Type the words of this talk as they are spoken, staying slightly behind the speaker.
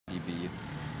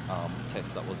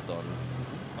test that was done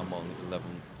among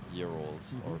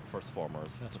 11-year-olds or first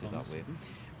formers, First put it that formers.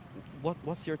 way.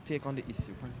 What's your take on the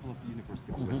issue, principal of the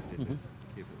University of West Indies,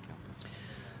 Cable campus?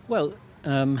 Well,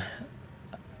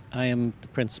 I am the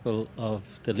principal of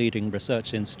the leading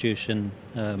research institution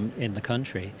in the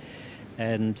country,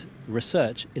 and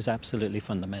research is absolutely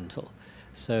fundamental.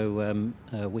 So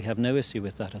we have no issue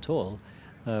with that at all.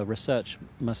 Research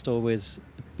must always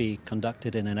be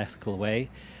conducted in an ethical way,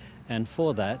 and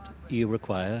for that you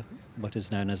require what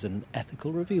is known as an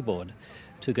ethical review board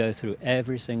to go through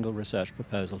every single research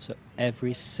proposal. So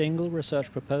every single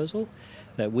research proposal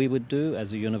that we would do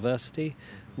as a university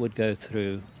would go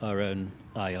through our own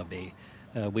IRB.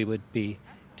 We would be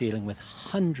dealing with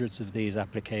hundreds of these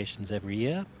applications every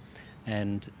year,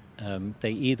 and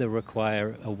they either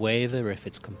require a waiver if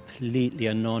it's completely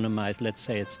anonymized. Let's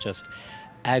say it's just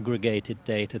aggregated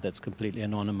data that's completely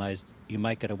anonymized. You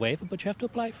might get a waiver, but you have to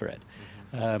apply for it.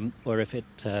 Or if it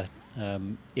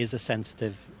is a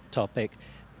sensitive topic,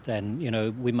 then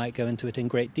we might go into it in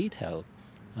great detail.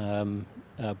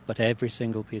 But every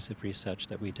single piece of research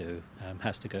that we do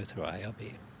has to go through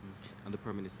IRB. And the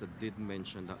Prime Minister did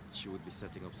mention that she would be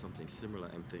setting up something similar,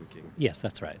 I'm thinking. Yes,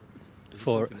 that's right. Is it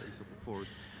something that you support?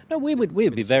 No, we would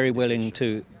be very willing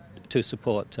to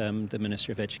support the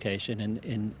Ministry of Education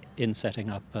in setting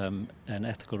up an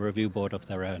ethical review board of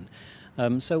their own.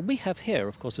 So we have here,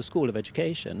 of course, the School of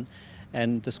Education,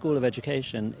 and the School of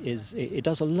Education it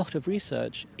does a lot of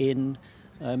research in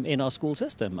our school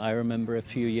system. I remember a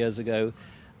few years ago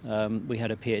we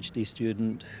had a PhD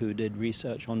student who did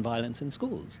research on violence in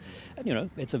schools, and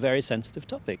it's a very sensitive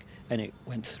topic, and it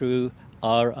went through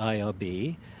our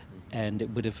IRB. And it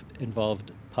would have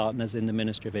involved partners in the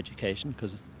Ministry of Education,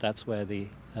 because that's where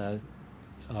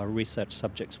our research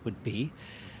subjects would be.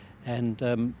 And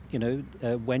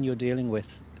when you're dealing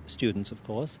with students, of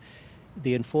course,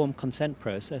 the informed consent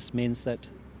process means that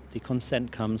the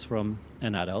consent comes from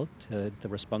an adult, the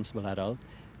responsible adult,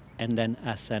 and then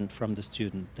assent from the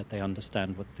student that they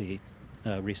understand what the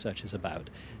research is about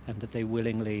and that they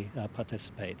willingly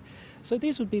participate. So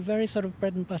these would be very sort of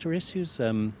bread and butter issues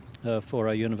for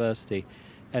our university,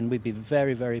 and we'd be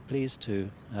very, very pleased to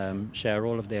share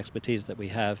all of the expertise that we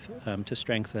have to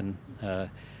strengthen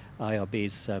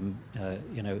IRBs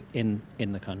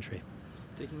in the country.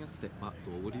 Taking a step back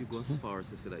though, would you go as far as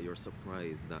to say that you're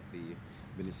surprised that the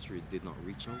ministry did not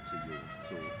reach out to you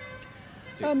to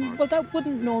take part? Well, that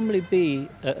wouldn't normally be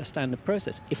a standard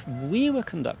process. If we were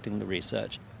conducting the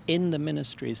research in the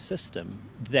ministry's system,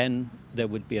 then there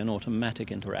would be an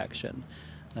automatic interaction.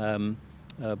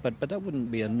 But that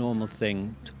wouldn't be a normal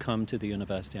thing to come to the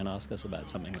university and ask us about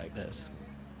something like this.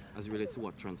 As it relates to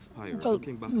what transpired, Well,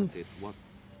 looking back at it,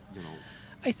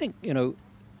 I think,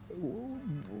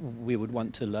 we would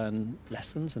want to learn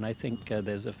lessons, and I think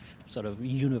there's a sort of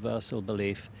universal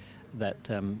belief that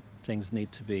things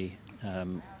need to be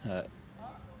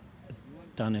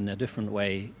done in a different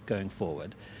way going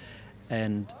forward.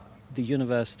 And the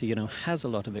university, has a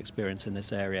lot of experience in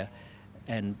this area,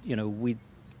 and, we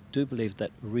do believe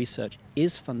that research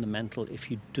is fundamental. If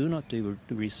you do not do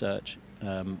research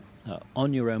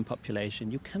on your own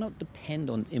population, you cannot depend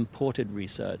on imported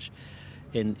research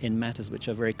in matters which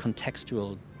are very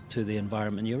contextual to the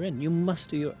environment you're in. You must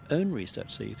do your own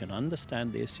research so you can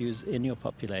understand the issues in your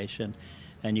population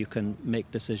and you can make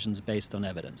decisions based on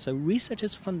evidence. So research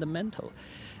is fundamental.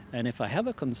 And if I have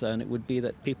a concern, it would be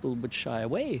that people would shy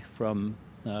away from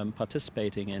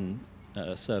participating in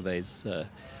surveys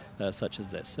such as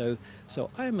this. So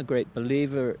I am a great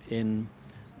believer in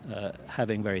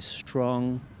having very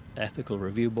strong ethical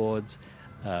review boards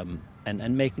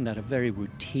and making that a very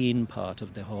routine part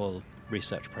of the whole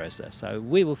research process. So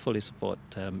we will fully support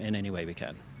in any way we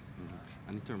can. Mm-hmm.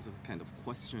 And in terms of the kind of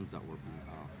questions that were being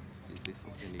asked, is this of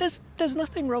any... There's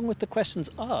nothing wrong with the questions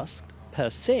asked per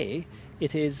se.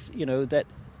 It is, that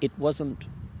it wasn't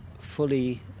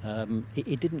fully,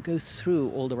 it didn't go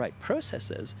through all the right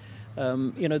processes.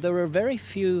 There are very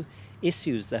few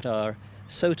issues that are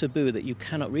so taboo that you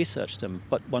cannot research them,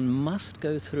 but one must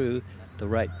go through the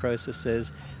right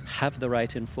processes, have the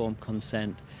right informed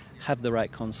consent, have the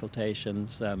right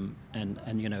consultations, and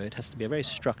it has to be a very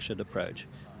structured approach.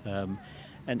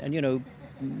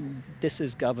 This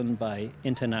is governed by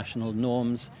international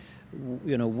norms.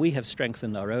 We have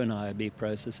strengthened our own IRB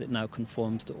process. It now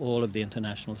conforms to all of the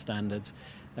international standards,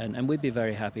 and we'd be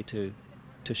very happy to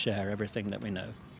share everything that we know.